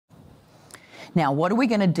Now, what are we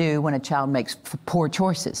going to do when a child makes poor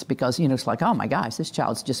choices? Because, you know, it's like, oh my gosh, this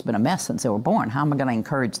child's just been a mess since they were born. How am I going to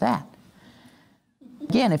encourage that?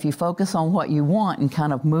 Again, if you focus on what you want and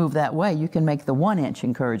kind of move that way, you can make the 1-inch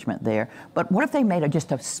encouragement there. But what if they made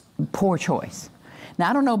just a poor choice? Now,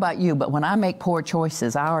 I don't know about you, but when I make poor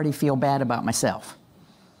choices, I already feel bad about myself.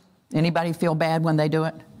 Anybody feel bad when they do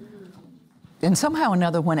it? And somehow or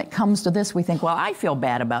another, when it comes to this, we think, well, I feel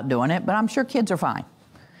bad about doing it, but I'm sure kids are fine.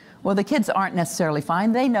 Well, the kids aren't necessarily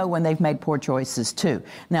fine. They know when they've made poor choices, too.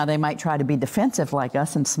 Now, they might try to be defensive like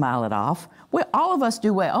us and smile it off. Well, all of us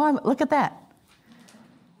do well. Oh, look at that.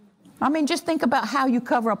 I mean, just think about how you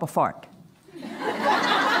cover up a fart.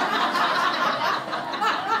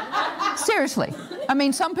 Seriously. I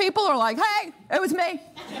mean, some people are like, hey, it was me.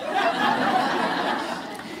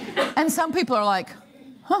 And some people are like,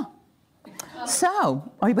 huh.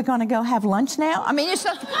 So, are we going to go have lunch now? I mean, it's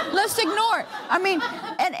just, let's ignore it. I mean,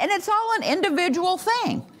 and it's all an individual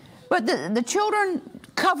thing. But the children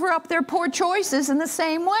cover up their poor choices in the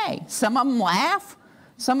same way. Some of them laugh.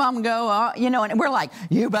 Some of them go, you know, and we're like,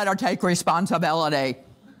 you better take responsibility.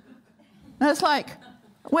 And it's like,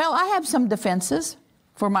 well, I have some defenses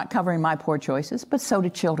for covering my poor choices, but so do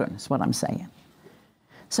children, is what I'm saying.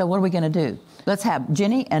 So what are we going to do? Let's have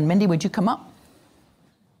Jenny and Mindy, would you come up?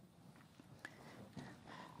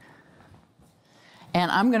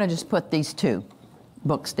 And I'm going to just put these 2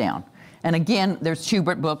 books down. And again, there's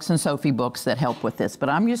Schubert books and Sophie books that help with this, but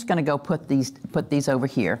I'm just going to go put these over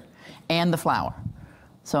here and the flower.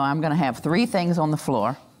 So I'm going to have 3 things on the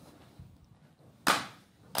floor.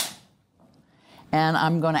 And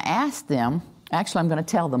I'm going to ask them, actually I'm going to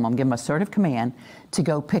tell them, I'm giving them assertive command to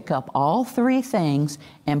go pick up all 3 things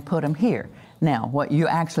and put them here. Now, what you're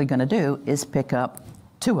actually going to do is pick up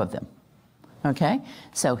 2 of them. Okay?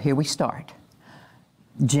 So here we start.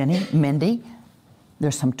 Jenny, Mindy,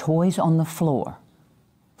 there's some toys on the floor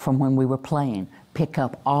from when we were playing. Pick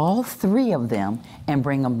up all 3 of them and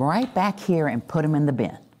bring them right back here and put them in the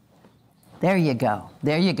bin. There you go.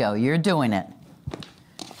 There you go. You're doing it.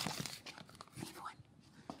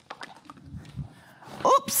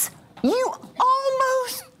 Oops! You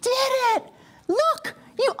almost did it! Look!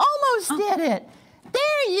 You almost did it!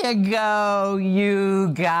 There you go. You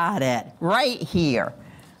got it. Right here.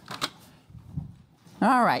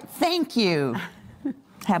 All right. Thank you.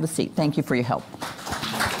 Have a seat. Thank you for your help.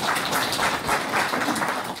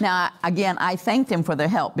 Now, again, I thanked them for their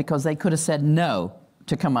help because they could have said no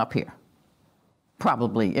to come up here.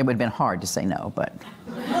 Probably, it would have been hard to say no, but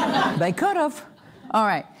they could have. All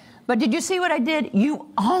right. But did you see what I did? You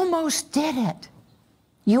almost did it.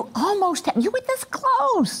 You almost had, you were this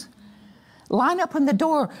close. Line up on the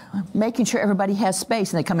door, making sure everybody has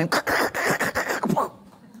space, and they come in.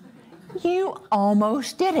 You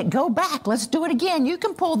almost did it. Go back. Let's do it again. You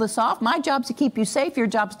can pull this off. My job's to keep you safe. Your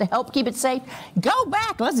job's to help keep it safe. Go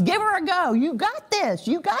back. Let's give her a go. You got this.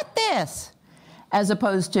 You got this. As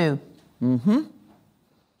opposed to,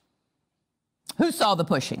 Who saw the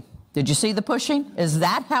pushing? Did you see the pushing? Is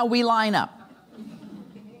that how we line up?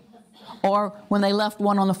 Or when they left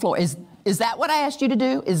one on the floor, is that what I asked you to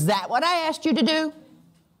do? Is that what I asked you to do?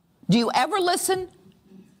 Do you ever listen?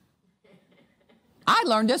 I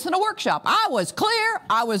learned this in a workshop. I was clear,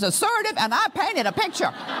 I was assertive, and I painted a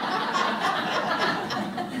picture.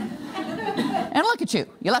 And look at you.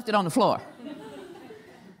 You left it on the floor.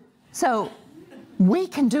 So we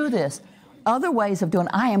can do this. Other ways of doing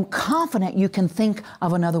it. I am confident you can think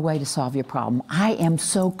of another way to solve your problem. I am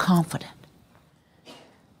so confident.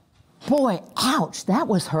 Boy, ouch, that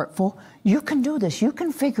was hurtful. You can do this. You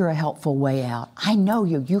can figure a helpful way out. I know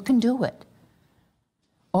you. You can do it.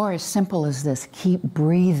 Or as simple as this, keep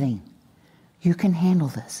breathing. You can handle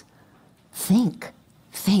this. Think,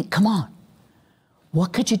 come on.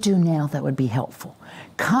 What could you do now that would be helpful?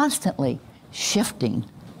 Constantly shifting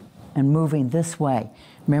and moving this way.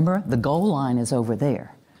 Remember, the goal line is over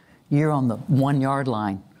there. You're on the 1 yard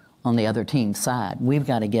line on the other team's side. We've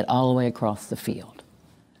got to get all the way across the field.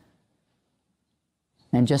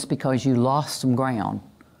 And just because you lost some ground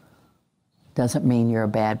doesn't mean you're a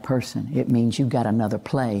bad person. It means you've got another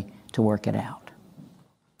play to work it out.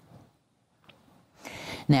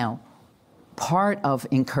 Now, part of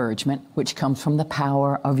encouragement, which comes from the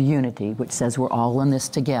power of unity, which says we're all in this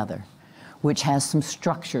together, which has some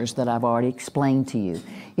structures that I've already explained to you.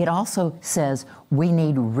 It also says we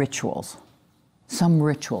need rituals, some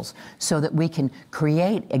rituals, so that we can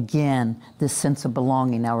create again this sense of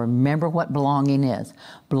belonging. Now remember what belonging is.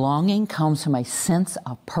 Belonging comes from a sense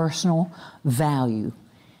of personal value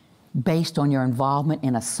based on your involvement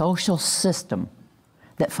in a social system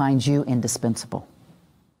that finds you indispensable.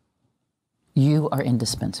 You are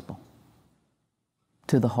indispensable.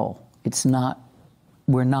 to the whole. It's not,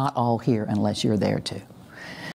 we're not all here unless you're there too.